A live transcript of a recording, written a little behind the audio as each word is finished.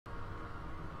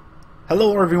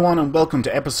Hello everyone and welcome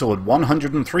to episode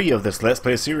 103 of this Let's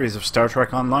Play series of Star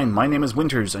Trek Online. My name is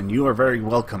Winters and you are very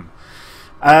welcome.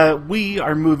 We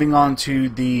are moving on to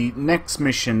the next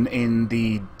mission in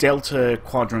the Delta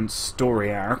Quadrant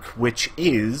story arc, which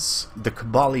is the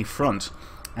Kobali front.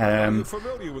 Are you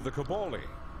familiar with the Kobali?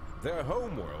 Their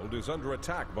homeworld is under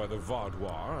attack by the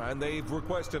Vaadwaur and they've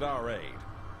requested our aid.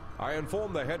 I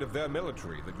informed the head of their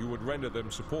military that you would render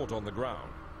them support on the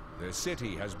ground. Their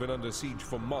city has been under siege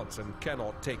for months and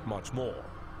cannot take much more.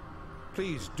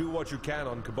 Please do what you can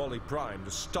on Kobali Prime to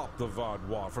stop the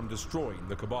Vaadwaur from destroying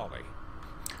the Kobali.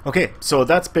 Okay, so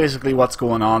that's basically what's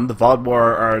going on. The Vaadwaur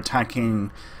are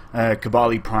attacking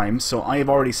Kobali Prime, so I have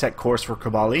already set course for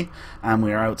Kobali, and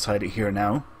we are outside it here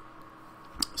now.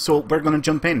 So we're going to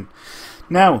jump in.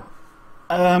 Now,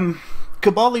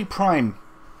 Kobali Prime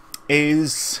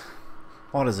is...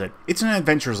 what is it? It's an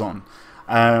adventure zone.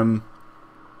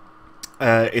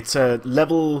 It's a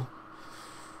level...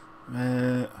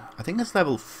 I think it's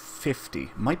level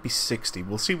 50. Might be 60.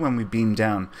 We'll see when we beam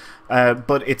down.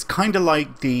 But it's kind of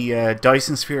like the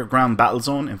Dyson Sphere ground battle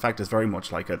zone. In fact, it's very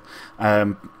much like it.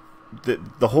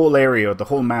 The whole area, the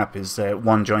whole map is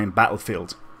one giant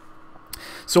battlefield.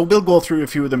 So we'll go through a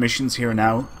few of the missions here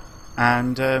now.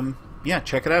 And yeah,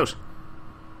 check it out.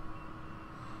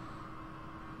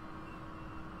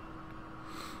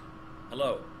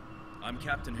 Hello, I'm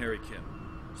Captain Harry Kim,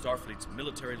 Starfleet's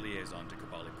military liaison to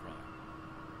Kobali Prime.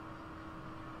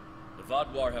 The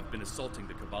Vaadwaur have been assaulting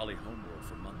the Kobali homeworld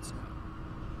for months now.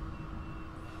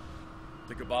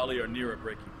 The Kobali are near a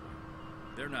breaking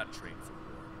point. They're not trained for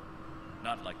war,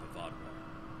 not like the Vaadwaur.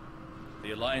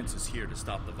 The Alliance is here to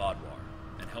stop the Vaadwaur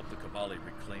and help the Kobali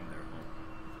reclaim their home.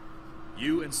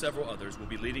 You and several others will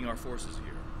be leading our forces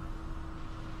here.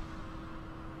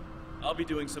 I'll be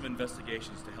doing some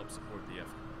investigations to help support the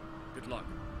effort. Good luck.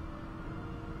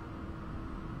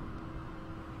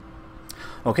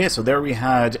 Okay, so there we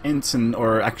had Ensign,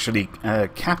 or actually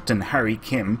Captain Harry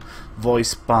Kim,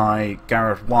 voiced by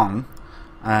Gareth Wang.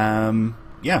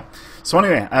 Yeah. So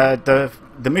anyway,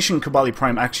 the mission Kobali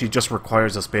Prime actually just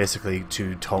requires us basically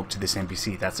to talk to this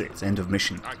NPC. That's it. It's end of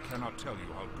mission. I cannot tell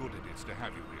you how good it is to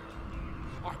have you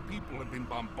here. Our people have been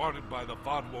bombarded by the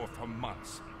Vaadwaur for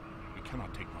months. We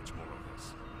cannot take much more of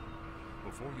this.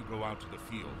 Before you go out to the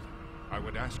field, I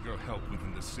would ask your help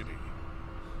within the city.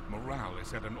 Morale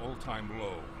is at an all-time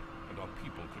low, and our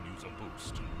people could use a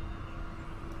boost.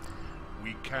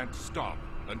 We can't stop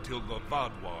until the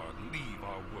Vaadwaur leave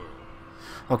our world.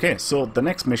 Okay, so the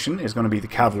next mission is going to be the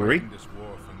cavalry. We've been fighting this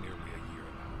war for nearly a year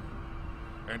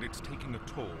now, and it's taking a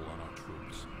toll on our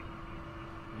troops.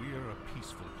 We are a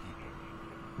peaceful people.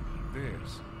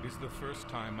 This is the first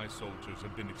time my soldiers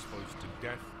have been exposed to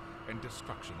death and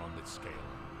destruction on this scale.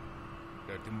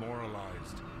 They're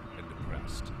demoralized and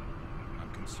depressed.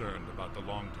 I'm concerned about the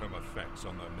long-term effects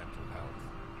on their mental health.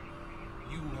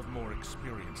 You have more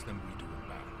experience than we do in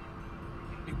battle.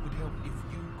 It would help if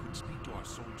you could speak to our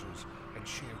soldiers and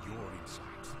share your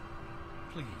insights.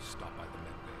 Please stop by the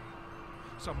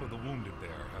medbay. Some of the wounded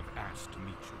there have asked to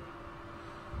meet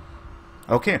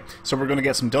you. Okay, so we're going to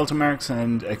get some Delta marks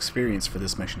and experience for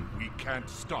this mission. We can't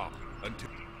stop until...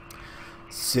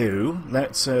 So,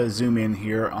 let's zoom in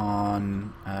here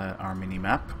on our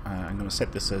mini-map. I'm going to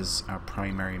set this as our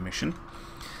primary mission.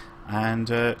 And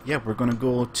yeah, we're going to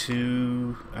go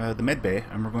to the medbay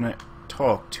and we're going to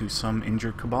talk to some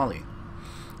injured Kobali.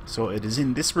 So it is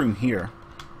in this room here.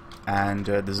 And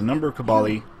there's a number of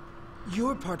Kobali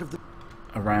You're part of the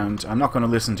around. I'm not going to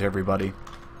listen to everybody.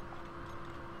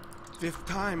 5th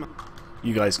time.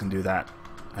 You guys can do that.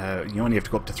 You only have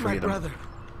to go up to 3 My of them. brother.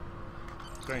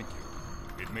 Thank you.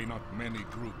 It may not many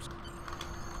groups.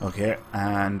 Okay,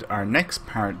 and our next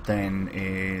part then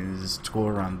is to go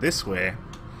around this way.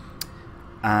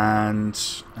 And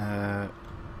I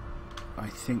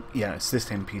think, yeah, it's this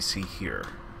NPC here,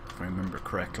 if I remember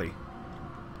correctly.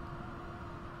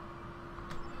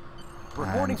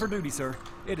 Reporting for duty, sir.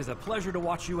 It is a pleasure to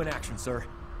watch you in action, sir.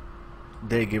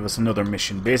 They give us another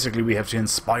mission. Basically, we have to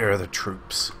inspire the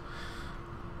troops.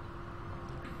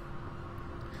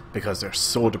 Because they're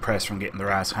so depressed from getting their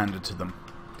ass handed to them.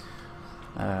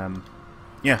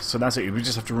 Yeah, so that's it. We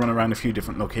just have to run around a few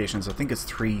different locations. I think it's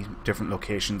 3 different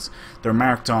locations. They're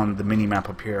marked on the mini-map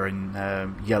up here in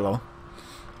yellow.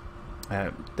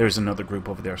 There's another group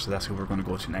over there, so that's who we're going to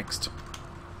go to next.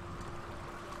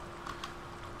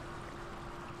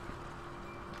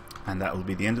 And that will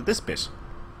be the end of this bit.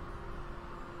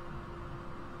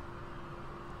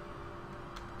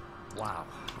 Wow,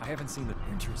 I haven't seen the...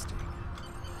 Interesting.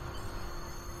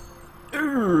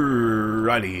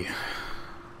 Righty.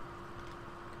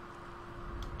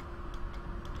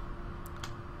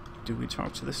 do we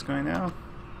talk to this guy now?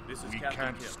 This is We Captain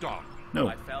can't Kim. stop. No.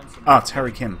 I found some Ah, it's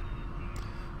Harry Kim.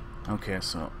 Okay,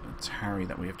 so it's Harry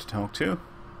that we have to talk to.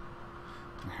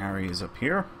 And Harry is up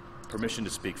here. Permission to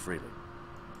speak freely.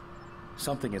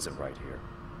 Something isn't right here.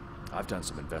 I've done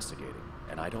some investigating,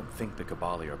 and I don't think the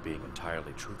Kobali are being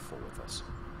entirely truthful with us.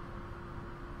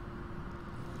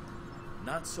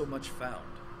 Not so much found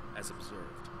as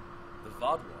observed. The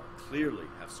Vodwar clearly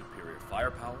have superior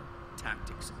firepower,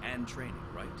 tactics, and training,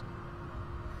 right?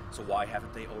 So why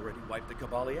haven't they already wiped the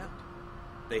Kobali out?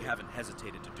 They haven't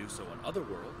hesitated to do so on other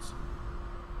worlds.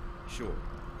 Sure,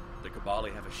 the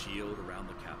Kobali have a shield around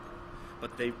the capital,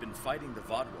 but they've been fighting the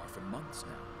Vodwar for months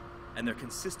now, and they're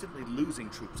consistently losing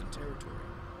troops and territory.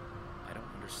 I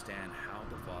don't understand how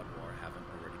the Vodwar haven't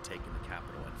already taken the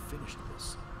capital and finished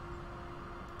this.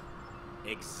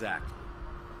 Exactly.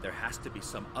 There has to be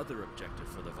some other objective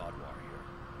for the Vodwar here,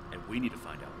 and we need to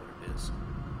find out what it is.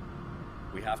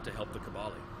 We have to help the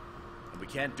Kobali, and we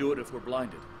can't do it if we're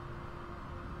blinded.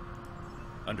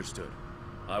 Understood.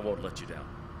 I won't let you down.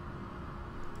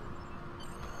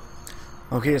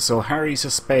 Okay, so Harry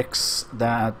suspects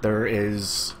that there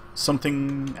is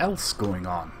something else going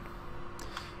on.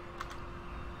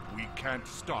 We can't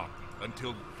stop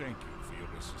until... Thank you for your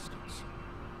assistance.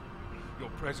 Your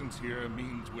presence here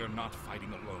means we're not fighting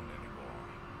alone anymore.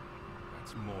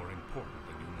 That's more important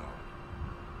than you know.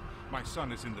 My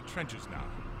son is in the trenches now,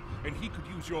 and he could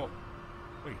use your...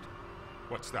 Wait,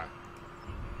 what's that?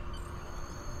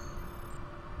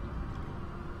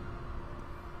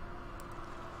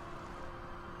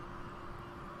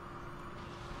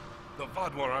 The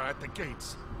Vodwar are at the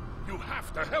gates. You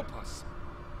have to help us.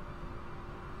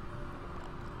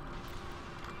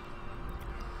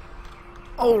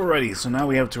 Alrighty, so now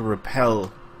we have to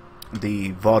repel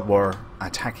the Vodwar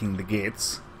attacking the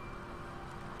gates.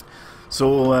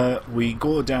 So we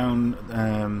go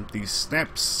down these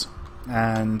steps,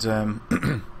 and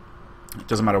it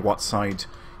doesn't matter what side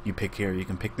you pick here. You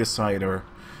can pick this side or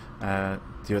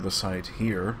the other side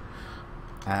here,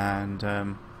 and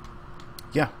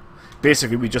yeah,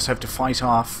 basically we just have to fight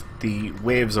off the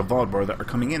waves of Vodwar that are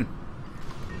coming in.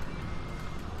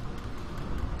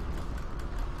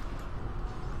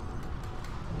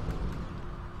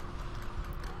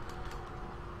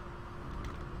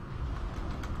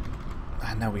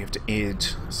 And now we have to aid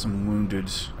some wounded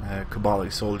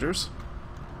Kobali soldiers.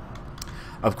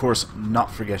 Of course,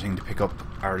 not forgetting to pick up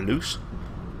our loot.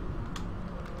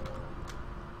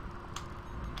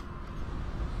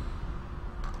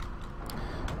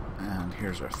 And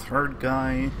here's our third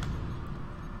guy.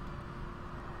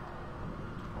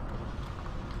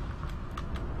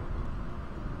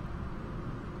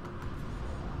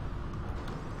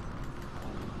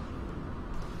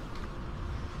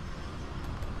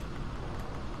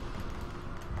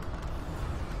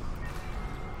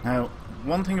 Now,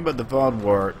 one thing about the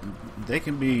Vodwar, they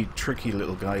can be tricky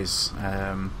little guys,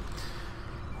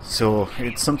 so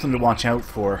it's something to watch out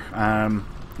for.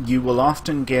 You will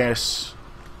often get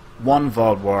one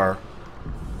Vodwar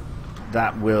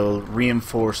that will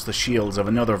reinforce the shields of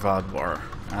another Vodwar,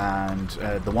 and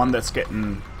the one that's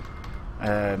getting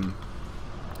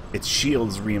its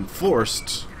shields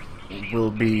reinforced will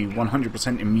be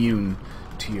 100% immune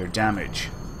to your damage.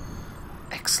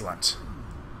 Excellent.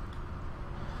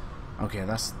 Okay,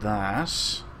 that's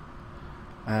that.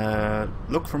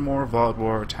 Look for more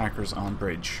Vodwar attackers on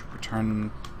bridge.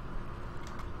 Return...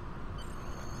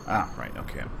 Ah, right,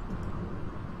 okay.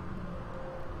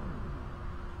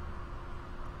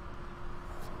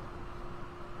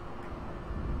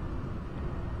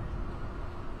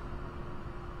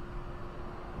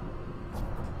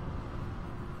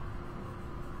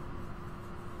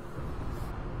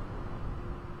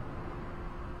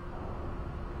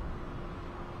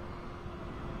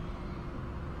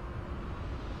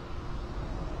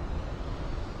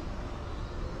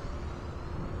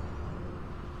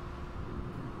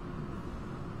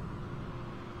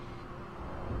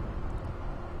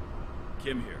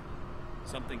 Kim here.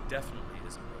 Something definitely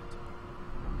isn't right.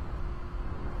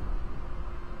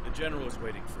 The General is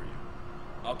waiting for you.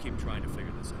 I'll keep trying to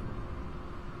figure this out.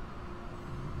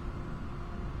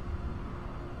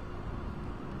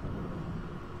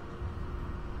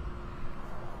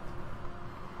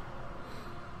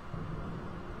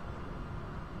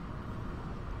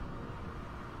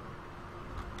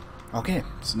 Okay,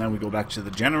 so now we go back to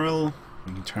the General.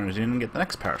 We can turn it in and get the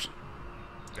next part.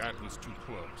 That was too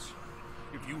close.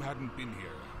 If you hadn't been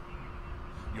here,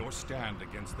 your stand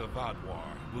against the Vodwar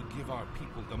will give our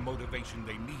people the motivation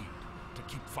they need to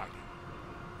keep fighting.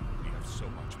 We have so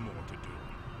much more to do.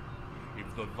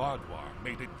 If the Vodwar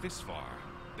made it this far,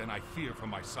 then I fear for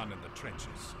my son in the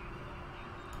trenches.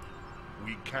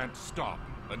 We can't stop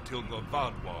until the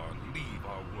Vadwar leave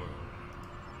our world.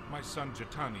 My son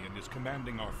Jatanian is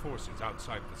commanding our forces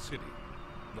outside the city.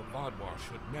 The Vadwar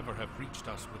should never have reached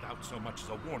us without so much as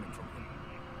a warning from him.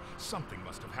 Something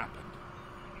must have happened.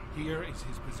 Here is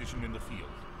his position in the field.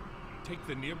 Take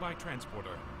the nearby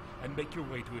transporter and make your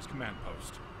way to his command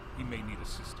post. He may need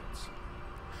assistance.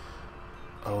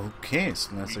 Okay,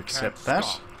 so let's We accept can't that.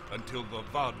 stop until the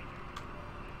Vad.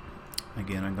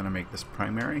 Again, I'm going to make this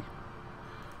primary.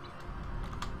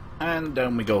 And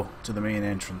down we go to the main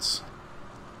entrance.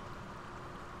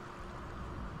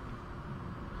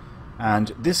 And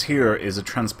this here is a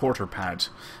transporter pad,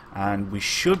 and we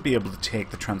should be able to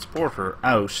take the transporter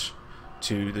out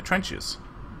to the trenches.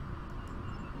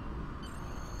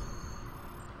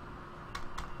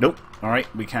 Nope.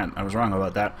 Alright, we can't. I was wrong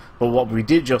about that. But what we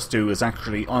did just do is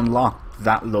actually unlock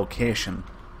that location.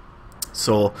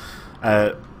 So,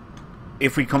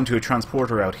 if we come to a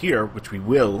transporter out here, which we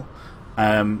will,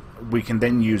 we can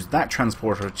then use that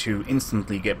transporter to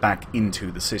instantly get back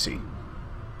into the city.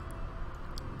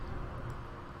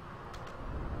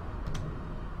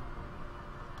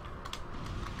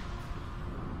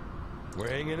 We're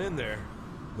hanging in there,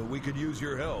 but we could use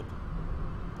your help.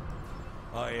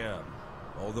 I am,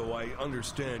 although I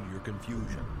understand your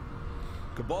confusion.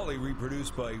 Kobali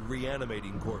reproduce by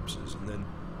reanimating corpses and then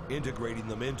integrating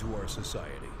them into our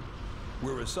society.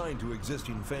 We're assigned to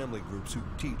existing family groups who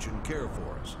teach and care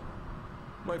for us.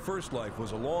 My first life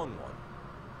was a long one.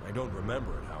 I don't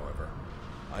remember it, however.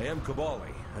 I am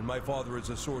Kobali, and my father is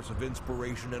a source of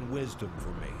inspiration and wisdom for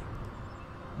me.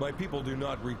 My people do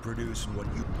not reproduce in what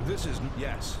you... This is...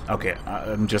 Yes. Okay,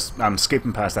 I'm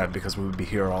skipping past that because we would be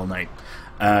here all night.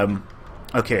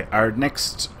 Okay, our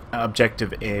next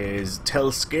objective is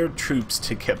tell scared troops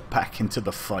to get back into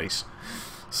the fight.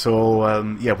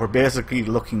 So, yeah, we're basically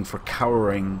looking for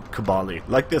cowering Kobali,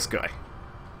 like this guy.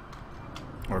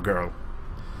 Or girl.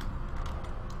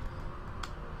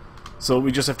 So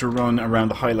we just have to run around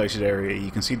the highlighted area. You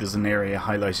can see there's an area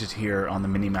highlighted here on the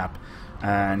minimap.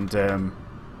 And,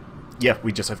 yeah,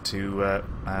 we just have to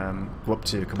go up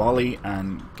to Kobali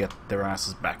and get their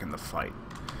asses back in the fight.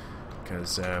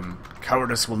 Because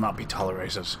cowardice will not be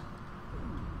tolerated.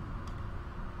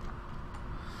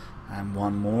 And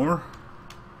one more.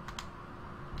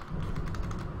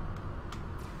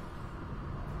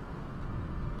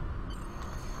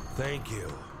 Thank you.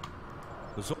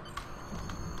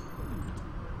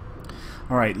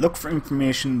 Alright, look for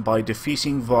information by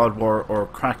defeating Vodwar or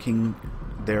cracking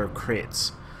their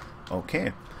crates.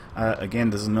 Okay.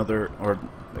 Again, there's another,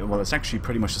 well, it's actually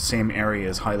pretty much the same area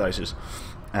as highlighted.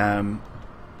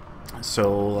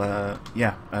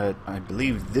 Yeah, I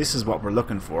believe this is what we're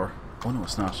looking for. Oh no,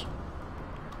 it's not.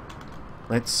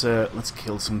 Let's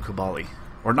kill some Kobali.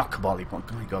 Or not Kobali, oh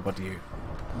my god, what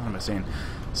am I saying?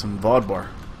 Some Vodwar.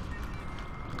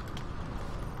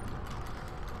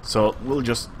 So we'll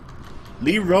just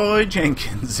Leroy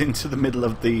Jenkins into the middle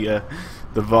of the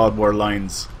Vodwar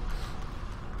lines.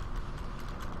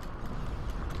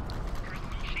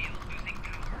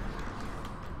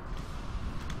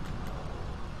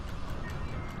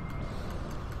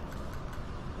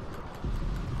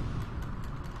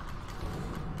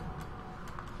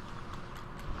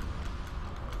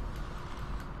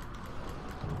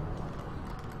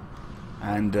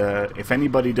 And if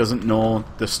anybody doesn't know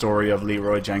the story of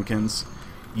Leroy Jenkins,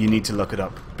 you need to look it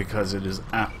up because it is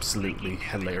absolutely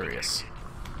hilarious.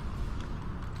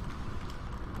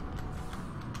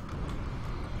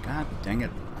 God dang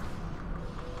it.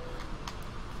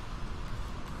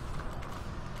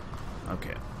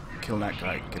 Okay, kill that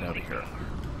guy, get out of here.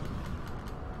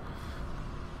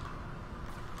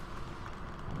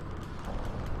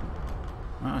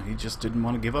 Oh, he just didn't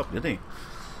want to give up, did he?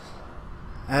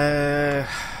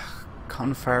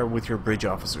 Confer with your bridge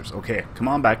officers. Okay, come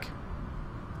on back.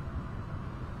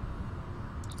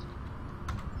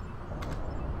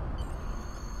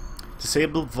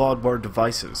 Disable Vodwar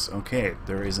devices. Okay,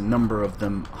 there is a number of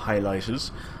them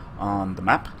highlighted on the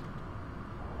map.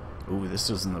 Ooh, this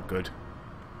doesn't look good.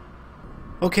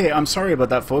 Okay, I'm sorry about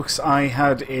that, folks. I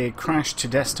had a crash to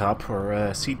desktop, or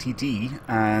CTD,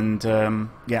 and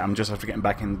yeah, I'm just after getting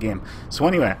back in the game. So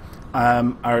anyway,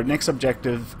 our next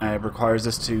objective requires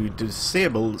us to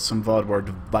disable some Vodwar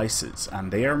devices,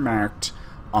 and they are marked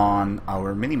on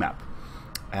our minimap.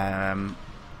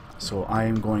 So I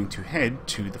am going to head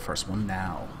to the first one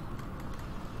now.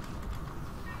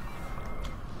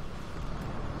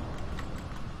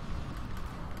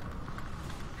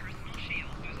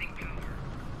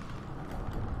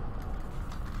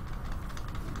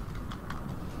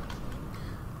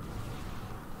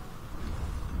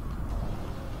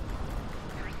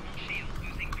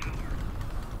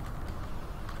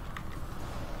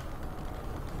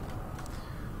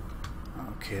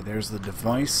 Okay, there's the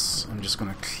device. I'm just going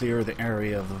to clear the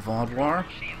area of the Vaadwaur,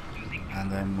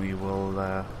 and then we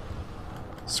will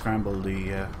scramble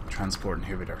the transport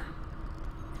inhibitor.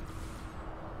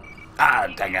 Ah,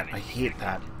 dang it, I hate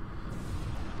that.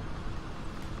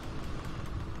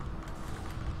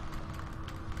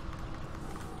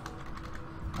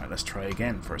 Alright, let's try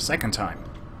again for a second time.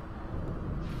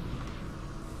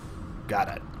 Got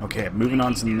it. Okay, moving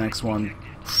on to the next one.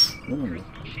 Ooh.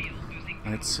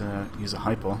 Let's use a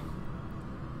hypo.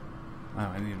 Oh,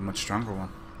 I need a much stronger one.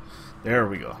 There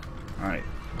we go. Alright,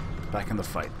 back in the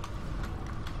fight.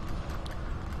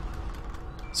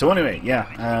 So anyway,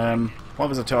 yeah, what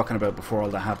was I talking about before all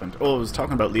that happened? Oh, I was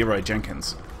talking about Leroy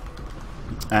Jenkins.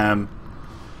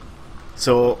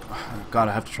 So, God,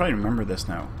 I have to try and remember this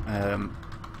now.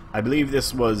 I believe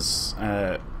this was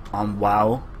on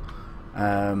WoW,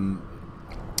 and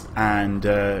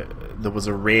there was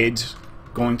a raid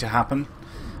going to happen,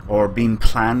 or being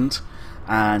planned,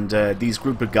 and these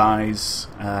group of guys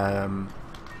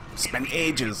spent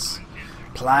ages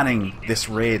planning this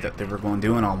raid that they were going to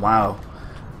do on WoW,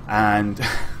 and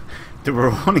they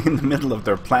were only in the middle of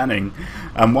their planning,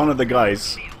 and one of the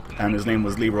guys, and his name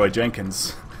was Leroy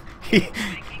Jenkins, he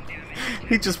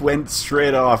just went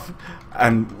straight off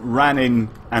and ran in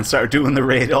and started doing the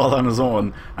raid all on his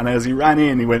own. And as he ran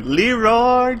in, he went,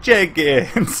 Leroy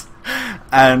Jenkins!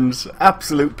 And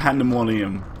absolute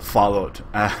pandemonium followed.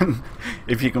 And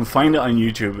if you can find it on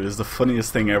YouTube, it is the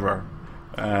funniest thing ever.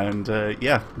 And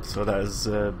yeah, so that is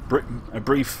a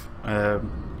brief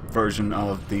version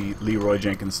of the Leroy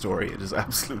Jenkins story. It is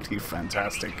absolutely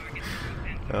fantastic.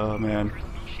 Oh man.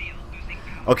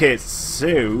 Okay,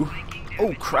 so...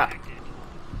 Oh crap.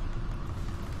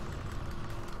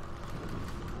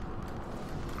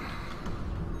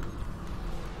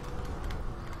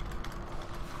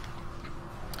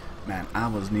 Man, I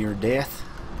was near death.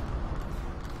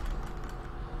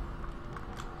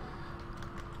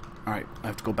 Alright, I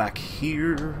have to go back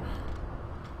here.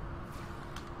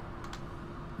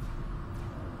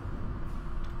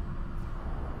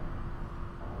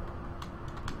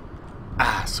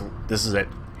 Ah, so this is it.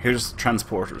 Here's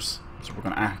transporters. So we're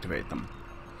going to activate them.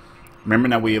 Remember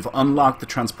now, we have unlocked the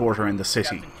transporter in the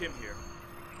city. Captain Kim here.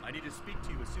 I need to speak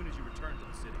to you as soon as you return to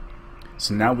the city.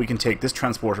 So now we can take this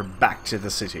transporter back to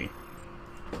the city.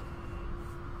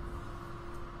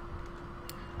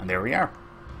 And there we are.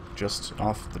 Just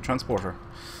off the transporter.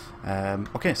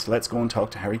 Okay, so let's go and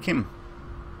talk to Harry Kim.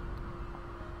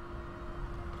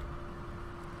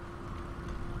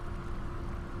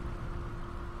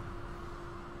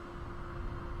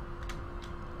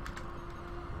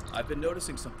 I've been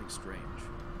noticing something strange.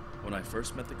 When I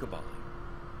first met the Kobali,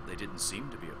 they didn't seem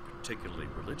to be a particularly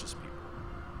religious people.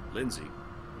 Lindsay,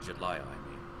 Jedliah I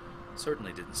mean,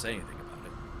 certainly didn't say anything about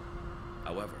it.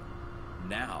 However,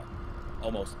 now,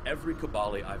 almost every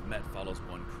Kobali I've met follows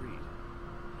one creed.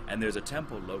 And there's a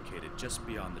temple located just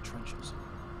beyond the trenches.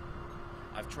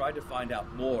 I've tried to find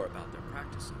out more about their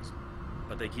practices,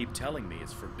 but they keep telling me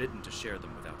it's forbidden to share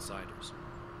them with outsiders.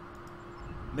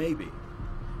 Maybe.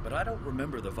 But I don't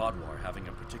remember the Vaadwaur having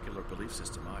a particular belief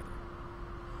system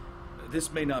either.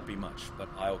 This may not be much, but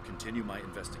I'll continue my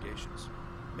investigations.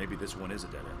 Maybe this one is a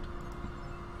dead end.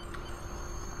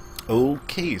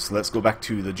 Okay, so let's go back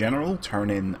to the General, turn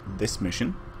in this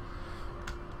mission,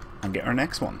 and get our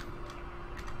next one.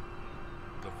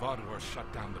 The Vaadwaur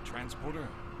shut down the transporter?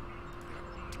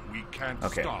 We can't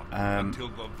Okay, stop until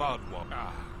the Vaadwaur...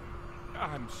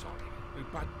 I'm sorry,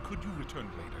 but could you return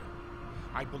later?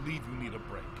 I believe you need a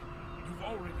break. You've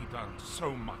already done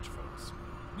so much for us.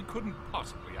 We couldn't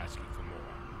possibly ask you for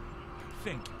more.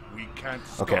 Thank you. We can't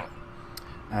stop.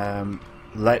 Okay.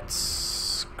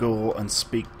 Let's go and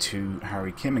speak to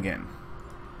Harry Kim again.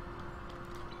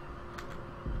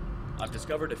 I've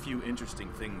discovered a few interesting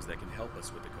things that can help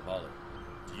us with the Kobali.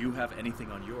 Do you have anything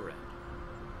on your end?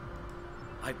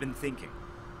 I've been thinking.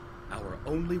 Our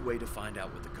only way to find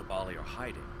out what the Kobali are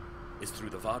hiding is through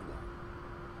the Vaadwaur.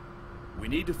 We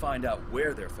need to find out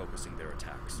where they're focusing their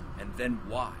attacks, and then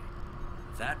why.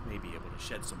 That may be able to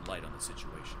shed some light on the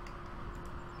situation.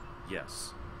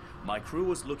 Yes, my crew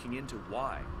was looking into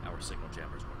why our signal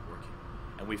jammers weren't working,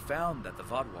 and we found that the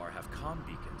Vaadwaur have comm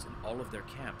beacons in all of their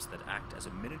camps that act as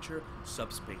a miniature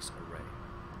subspace array.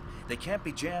 They can't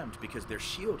be jammed because they're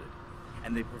shielded,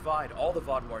 and they provide all the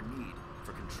Vaadwaur need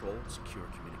for controlled, secure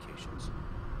communications.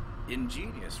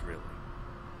 Ingenious, really.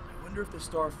 I wonder if the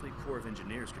Starfleet Corps of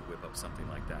Engineers could whip up something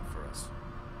like that for us.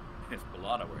 If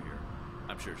B'Elanna were here,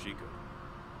 I'm sure she could.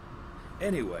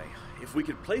 Anyway, if we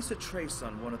could place a trace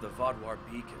on one of the Vaadwaur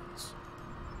beacons...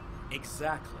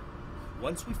 Exactly.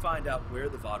 Once we find out where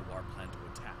the Vaadwaur plan to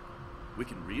attack, we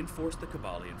can reinforce the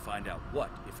Kobali and find out what,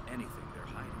 if anything, they're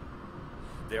hiding.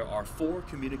 There are 4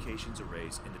 communications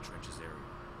arrays in the trenches area.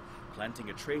 Planting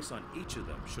a trace on each of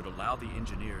them should allow the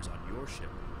engineers on your ship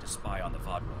to spy on the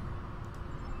Vodwar.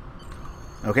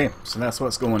 Okay, so that's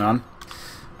what's going on.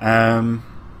 I'm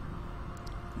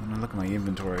gonna look at my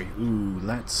inventory. Ooh,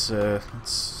 let's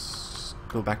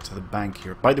go back to the bank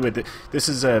here. By the way, this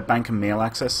is bank and mail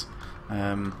access.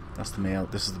 That's the mail.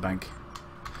 This is the bank.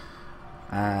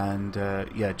 And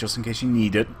yeah, just in case you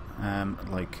need it,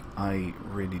 like I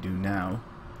really do now,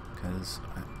 because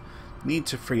I need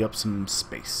to free up some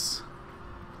space.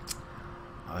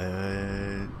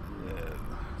 A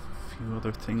few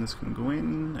other things can go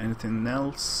in. Anything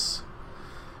else?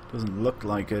 Doesn't look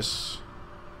like it.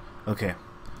 Okay.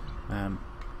 I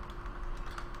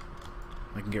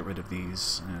can get rid of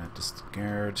these.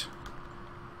 Discard.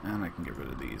 And I can get rid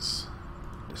of these.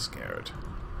 Discard.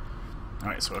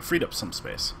 Alright, so I freed up some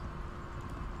space.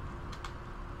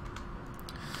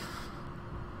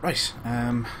 Right,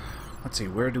 let's see,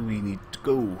 where do we need to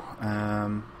go?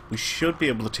 We should be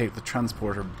able to take the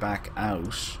transporter back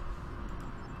out.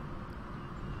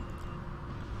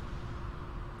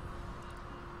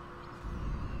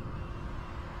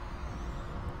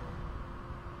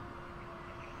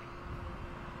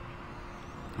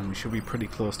 And we should be pretty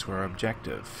close to our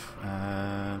objective.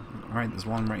 Alright, there's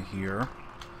one right here.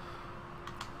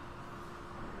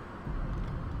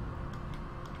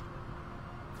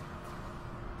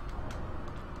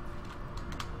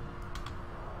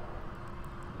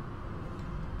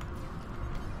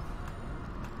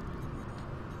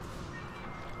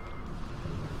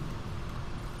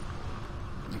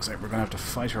 Looks like we're going to have to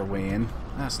fight our way in.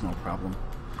 That's no problem.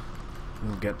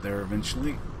 We'll get there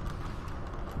eventually.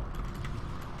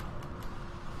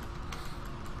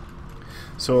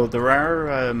 So there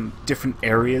are different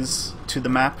areas to the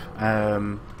map,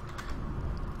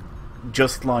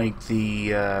 just like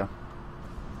the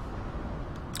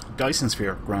Dyson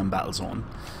Sphere Ground Battle Zone.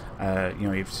 You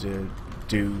know, you have to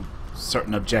do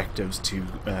certain objectives to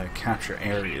capture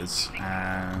areas,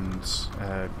 and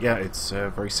yeah, it's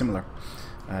very similar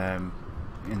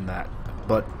in that.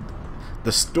 But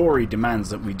the story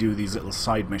demands that we do these little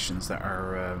side missions that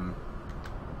are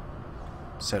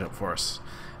set up for us.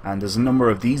 And there's a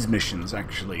number of these missions,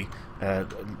 actually,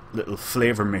 little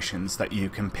flavor missions that you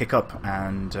can pick up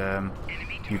and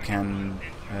you can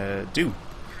do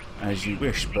as you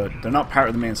wish, but they're not part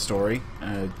of the main story.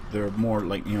 They're more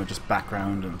like, you know, just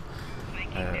background and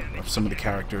of some of the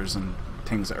characters and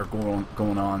things that are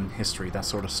going on, history, that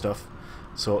sort of stuff.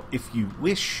 So if you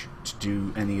wish to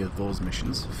do any of those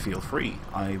missions, feel free.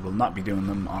 I will not be doing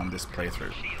them on this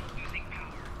playthrough.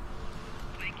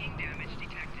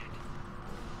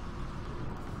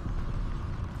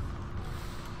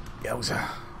 Yowza.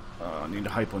 Oh, need a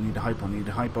hypo, need a hypo, need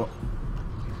a hypo.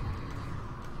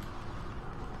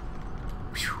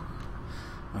 Whew.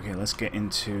 Okay, let's get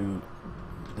into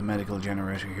the medical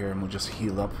generator here and we'll just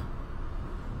heal up.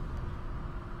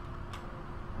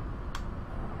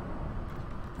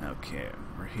 Okay,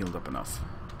 we're healed up enough.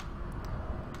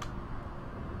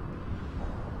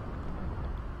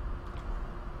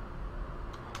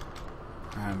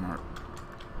 And we're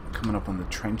coming up on the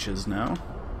trenches now.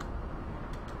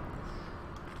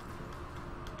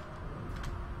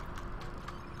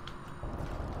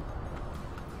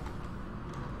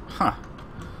 Huh.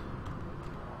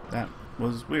 That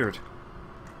was weird.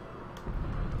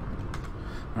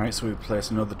 Alright, so we place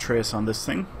another trace on this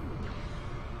thing.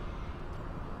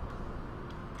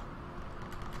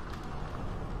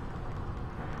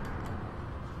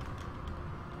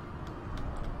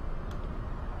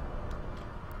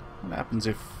 What happens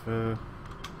if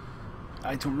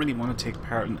I don't really want to take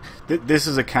part in... This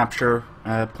is a capture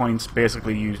point.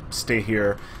 Basically, you stay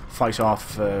here, fight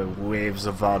off waves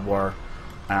of Vodwar,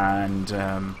 and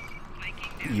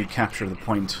you capture the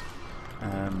point.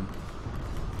 I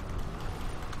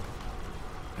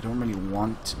don't really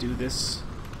want to do this.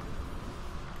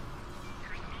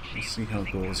 Let's see how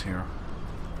it goes here.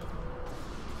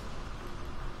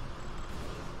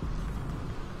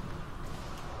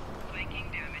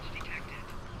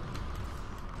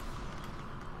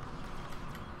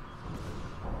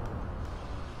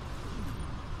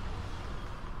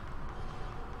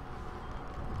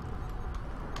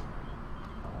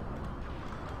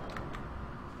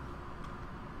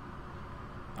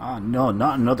 Ah, no,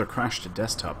 not another crash to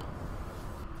desktop.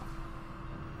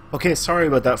 Okay, sorry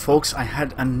about that, folks. I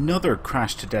had another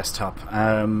crash to desktop.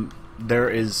 There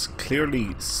is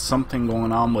clearly something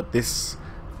going on with this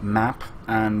map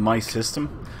and my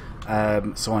system.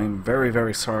 So I'm very,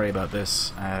 very sorry about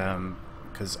this.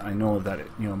 because I know that it,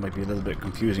 you know, might be a little bit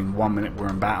confusing. 1 minute we're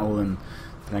in battle, and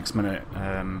the next minute,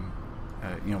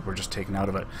 you know, we're just taken out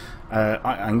of it.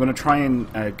 I'm going to try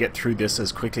and get through this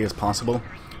as quickly as possible.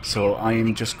 So I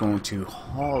am just going to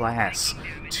haul ass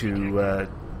to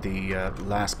the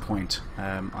last point.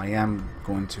 I am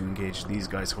going to engage these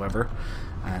guys, however,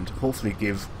 and hopefully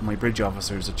give my bridge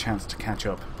officers a chance to catch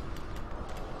up.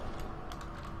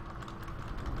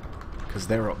 Because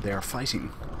they're up there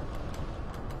fighting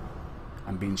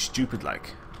and being stupid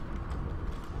like.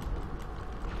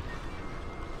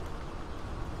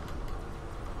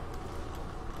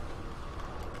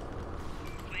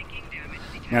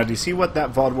 Now, do you see what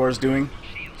that Vaadwaur is doing?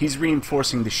 He's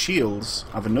reinforcing the shields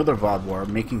of another Vaadwaur,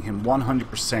 making him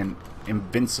 100%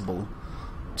 invincible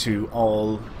to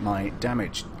all my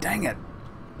damage. Dang it!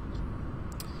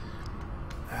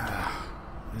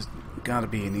 There's got to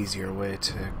be an easier way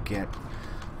to get...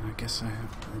 I guess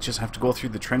I just have to go through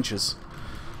the trenches.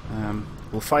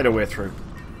 We'll fight our way through.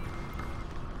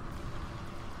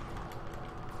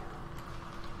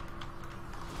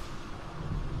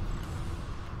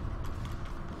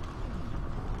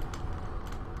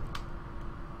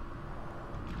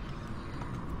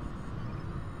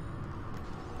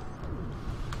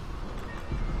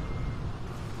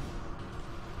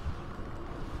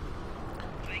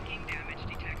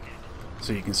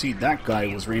 So you can see that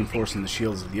guy was reinforcing the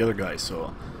shields of the other guy,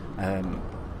 so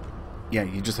yeah,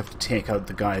 you just have to take out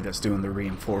the guy that's doing the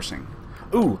reinforcing.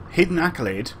 Ooh, hidden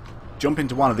accolade. Jump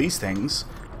into one of these things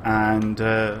and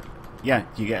yeah,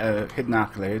 you get a hidden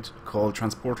accolade called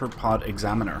Transporter Pod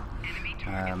Examiner.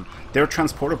 They're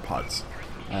transporter pods.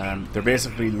 They're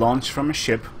basically launched from a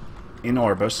ship in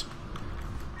orbit,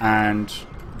 and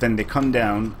then they come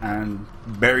down and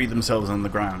bury themselves on the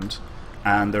ground,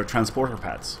 and they're transporter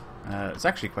pads. It's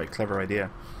actually quite a clever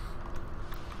idea.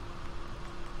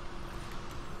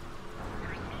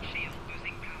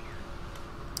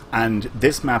 And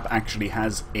this map actually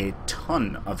has a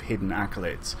ton of hidden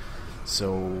accolades.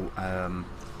 So,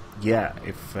 yeah,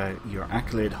 if you're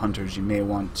accolade hunters, you may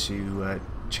want to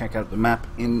check out the map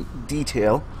in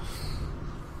detail.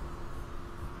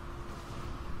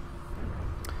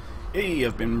 Hey,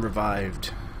 I've been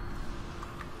revived.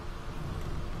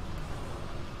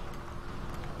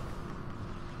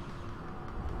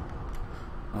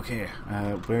 Okay,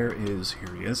 where is...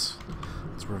 Here he is.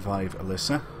 Let's revive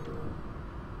Alyssa.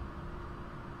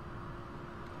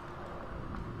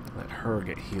 Let her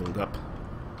get healed up.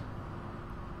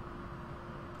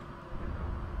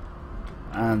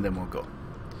 And then we'll go.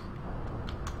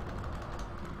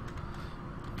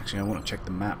 Actually, I want to check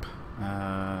the map.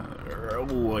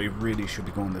 Oh, I really should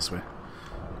be going this way.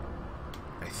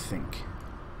 I think.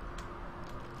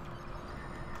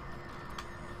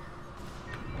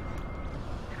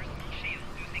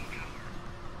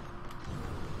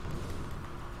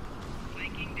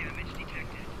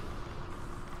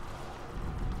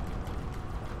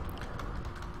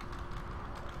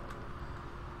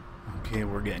 Okay,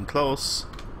 we're getting close.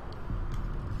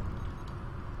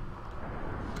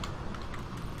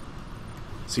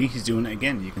 See, he's doing it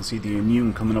again. You can see the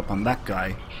immune coming up on that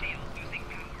guy.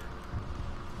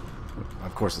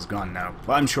 Of course, it's gone now.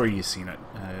 But I'm sure you've seen it.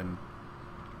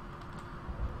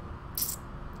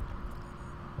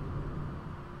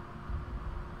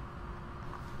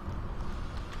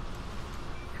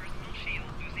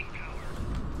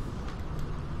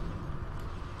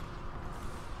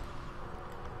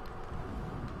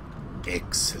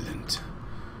 Excellent.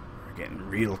 We're getting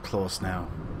real close now.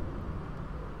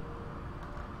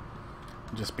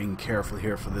 I'm just being careful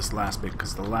here for this last bit,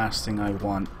 because the last thing I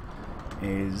want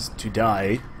is to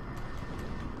die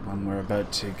when we're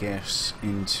about to get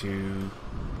into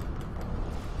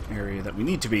the area that we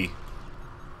need to be.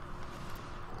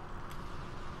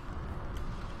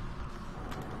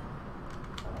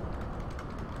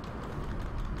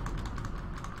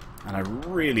 And I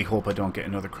really hope I don't get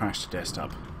another crash to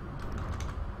desktop.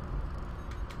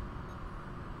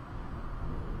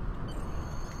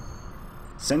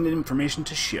 Send information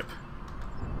to ship.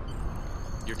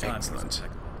 Your time was Excellent.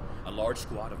 impeccable. A large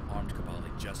squad of armed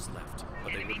Kobali just left,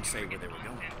 but they wouldn't say where they were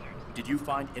going. Did you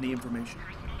find any information?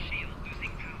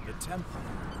 The temple.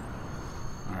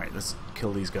 Alright, let's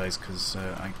kill these guys, because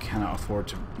I cannot afford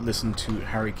to listen to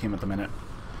Harry Kim at the minute.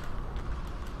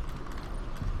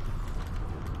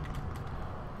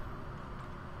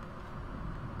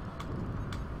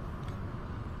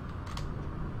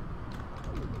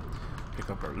 Pick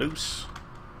up our loot.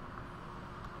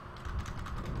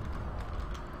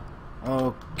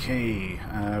 Okay,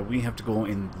 we have to go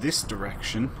in this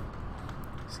direction.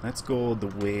 So let's go the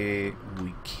way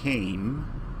we came.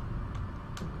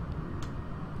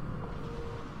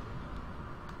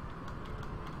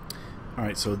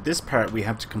 Alright, so this part we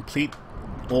have to complete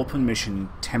open mission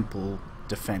temple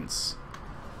defense.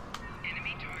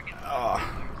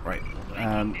 Right.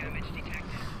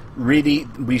 Really,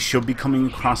 we should be coming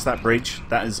across that bridge.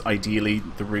 That is ideally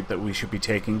the route that we should be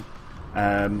taking.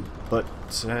 But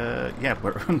yeah,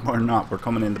 we're not. We're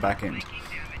coming in the back end.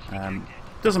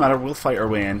 Doesn't matter. We'll fight our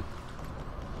way in.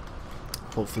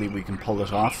 Hopefully we can pull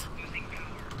it off.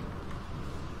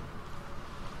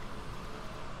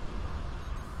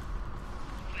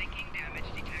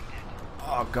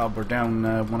 Oh god, we're down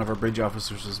one of our bridge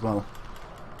officers as well.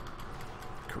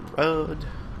 Corrode.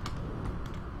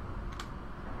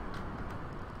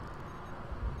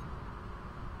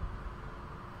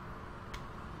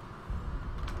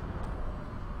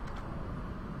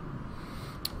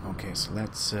 Okay, so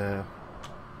let's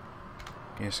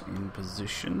get in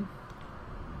position.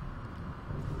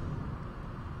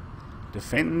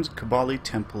 Defend Kobali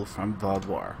Temple from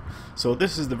Vaadwaur. So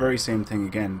this is the very same thing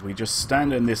again. We just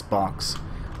stand in this box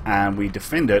and we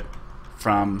defend it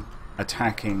from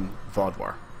attacking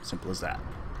Vaadwaur. Simple as that.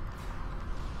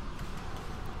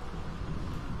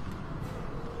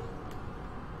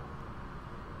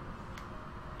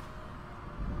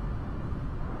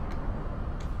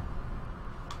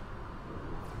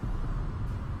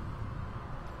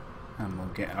 And we'll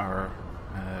get our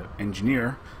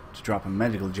engineer to drop a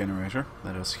medical generator.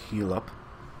 Let us heal up.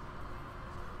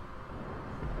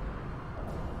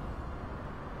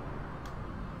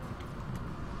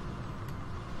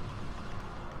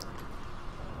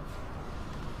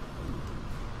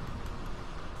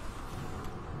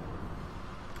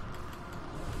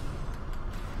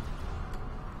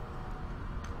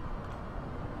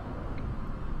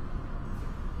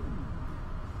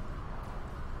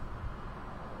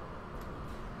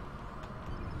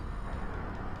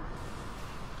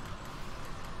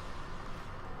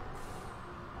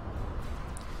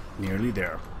 Nearly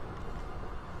there.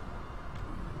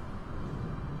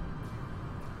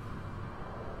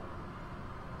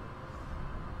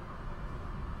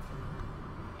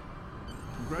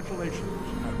 Congratulations.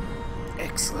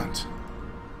 Excellent.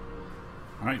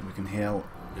 Alright, we can hail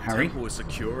Harry. The temple is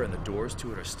secure and the doors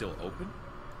to it are still open?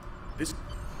 This...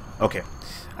 Okay.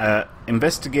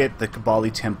 Investigate the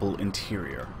Kobali Temple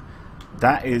interior.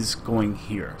 That is going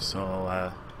here.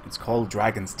 So, it's called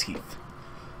Dragon's Teeth.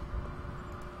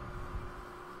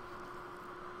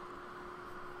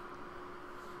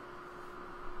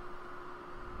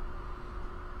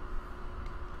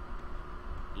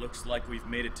 Looks like we've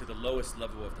made it to the lowest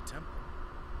level of the temple.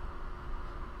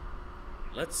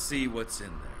 Let's see what's in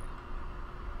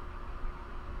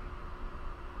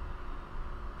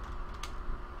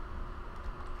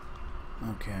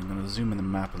there. Okay, I'm going to zoom in the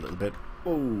map a little bit.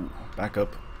 Oh, back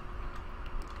up.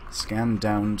 Scan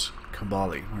downed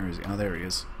Kobali. Where is he? Oh, there he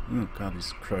is. Oh god,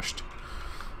 he's crushed.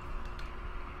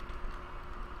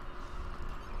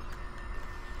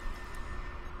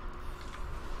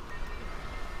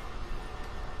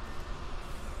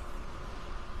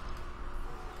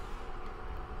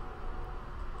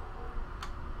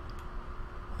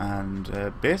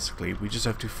 And basically we just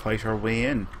have to fight our way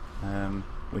in,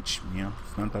 which, you know,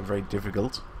 it's not that very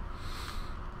difficult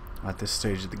at this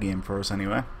stage of the game for us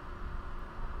anyway.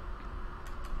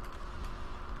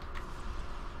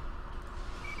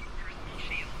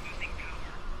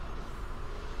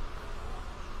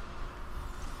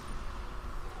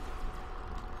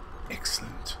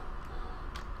 Excellent.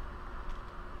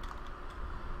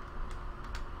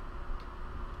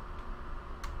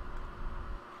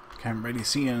 Can't really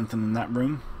see anything in that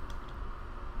room.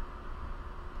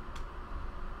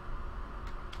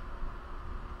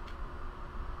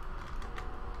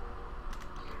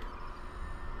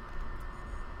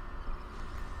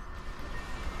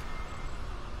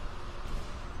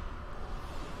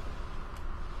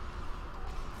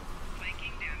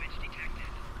 Flanking damage detected.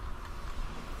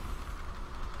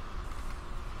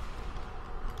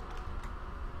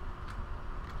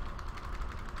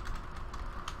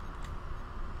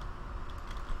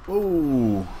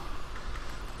 Ooh.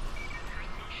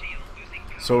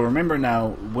 So remember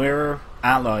now, we're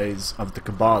allies of the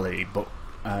Kobali, but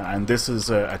and this is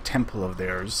a temple of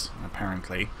theirs,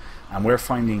 apparently, and we're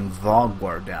finding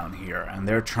Vaadwaur down here, and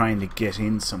they're trying to get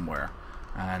in somewhere,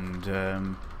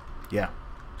 and yeah,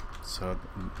 so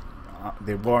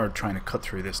they were trying to cut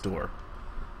through this door.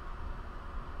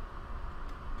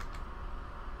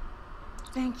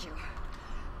 Thank you.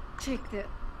 Take the...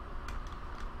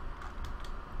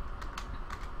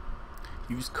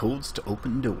 Use codes to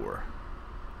open door.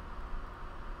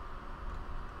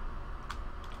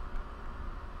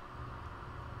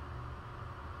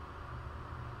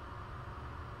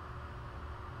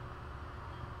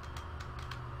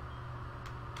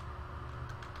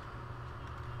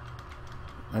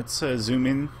 let's zoom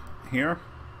in here.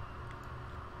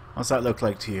 What's that look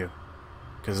like to you?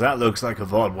 Because that looks like a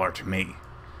Vaadwaur to me.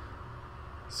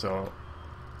 So,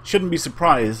 shouldn't be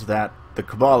surprised that the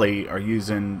Kobali are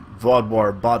using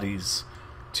Vaadwaur bodies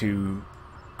to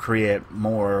create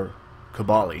more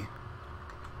Kobali.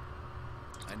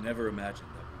 I never imagined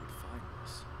that we would find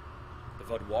this. The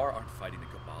Vaadwaur aren't fighting the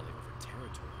Kobali over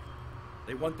territory.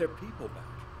 They want their people back.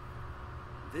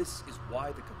 This is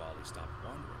why the Kobali stopped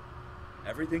wandering.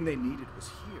 Everything they needed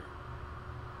was here.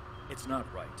 It's not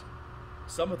right.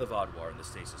 Some of the Vaadwaur in the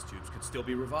stasis tubes could still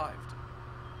be revived.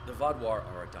 The Vaadwaur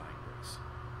are a dying race.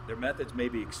 Their methods may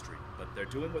be extreme, but they're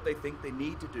doing what they think they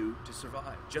need to do to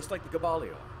survive, just like the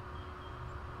Kobali are.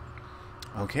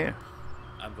 Okay.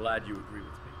 I'm glad you agree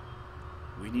with me.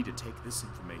 We need to take this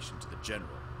information to the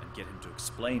General and get him to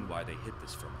explain why they hid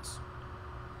this from us.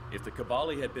 If the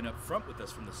Kobali had been up front with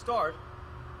us from the start,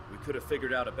 we could have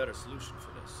figured out a better solution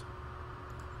for this.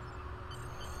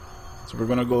 So we're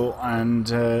going to go and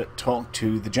talk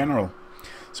to the General.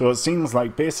 So it seems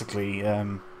like basically,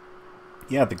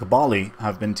 yeah, the Kobali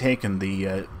have been taking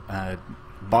the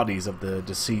bodies of the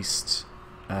deceased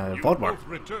Vaadwaur.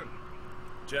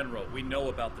 General, we know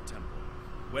about the temple.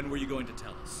 When were you going to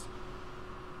tell us?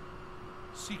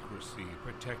 Secrecy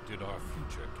protected our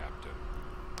future, Captain.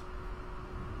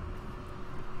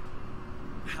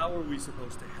 How are we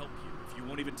supposed to help you if you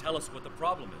won't even tell us what the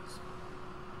problem is?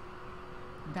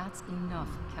 That's enough,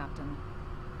 Captain.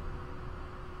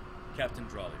 Captain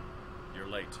Drawley, you're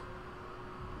late.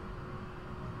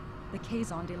 The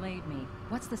Kazon delayed me.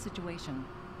 What's the situation?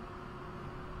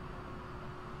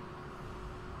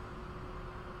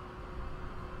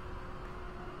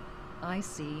 I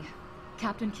see.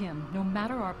 Captain Kim, no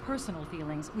matter our personal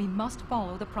feelings, we must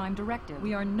follow the Prime Directive.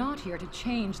 We are not here to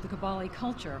change the Kobali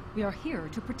culture. We are here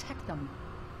to protect them.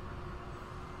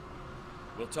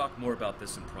 We'll talk more about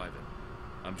this in private.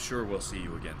 I'm sure we'll see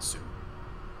you again soon.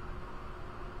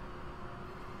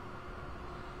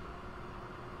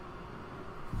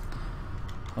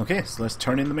 Okay, so let's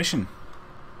turn in the mission.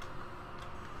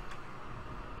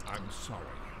 I'm sorry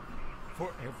for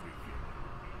everything.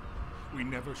 We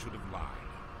never should have lied,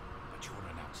 but you're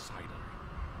an outsider.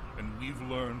 And we've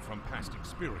learned from past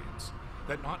experience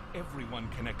that not everyone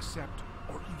can accept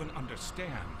or even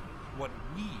understand what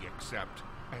we accept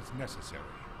as necessary.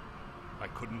 I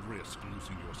couldn't risk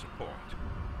losing your support.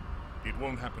 It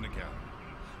won't happen again.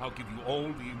 I'll give you all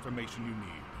the information you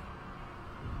need.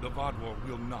 The Vaadwaur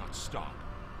will not stop,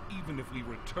 even if we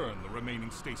return the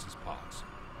remaining stasis pods.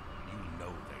 You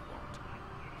know they won't.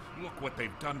 Look what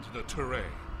they've done to the Ture.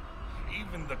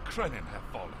 Even the Krenin have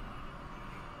fallen.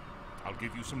 I'll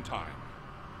give you some time.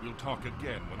 We'll talk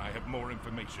again when I have more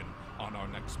information on our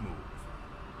next move.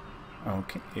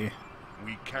 Okay.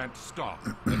 We can't stop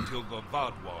until the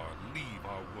Vaadwaur leave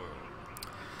our world.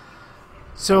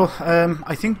 So,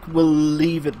 I think we'll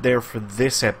leave it there for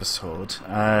this episode.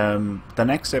 The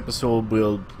next episode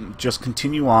will just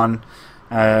continue on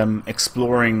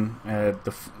exploring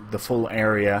the full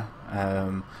area.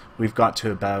 We've got to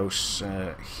about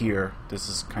here. This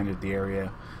is kind of the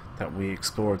area that we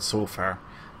explored so far.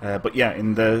 But yeah,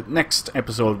 in the next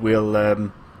episode we'll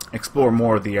explore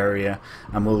more of the area,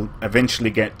 and we'll eventually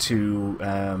get to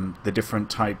the different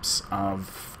types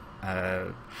of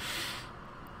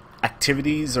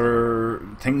activities or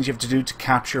things you have to do to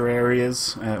capture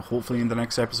areas, hopefully in the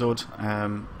next episode.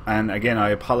 And again, I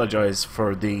apologize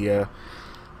for the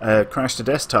crash to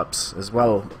desktops as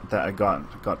well that I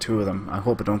got 2 of them. I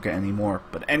hope I don't get any more,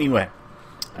 but anyway,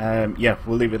 yeah,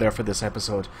 we'll leave it there for this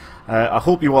episode. I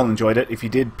hope you all enjoyed it. If you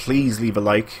did, please leave a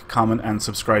like, comment and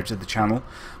subscribe to the channel.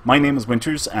 My name is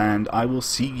Winters and I will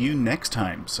see you next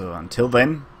time, so until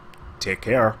then, take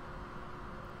care.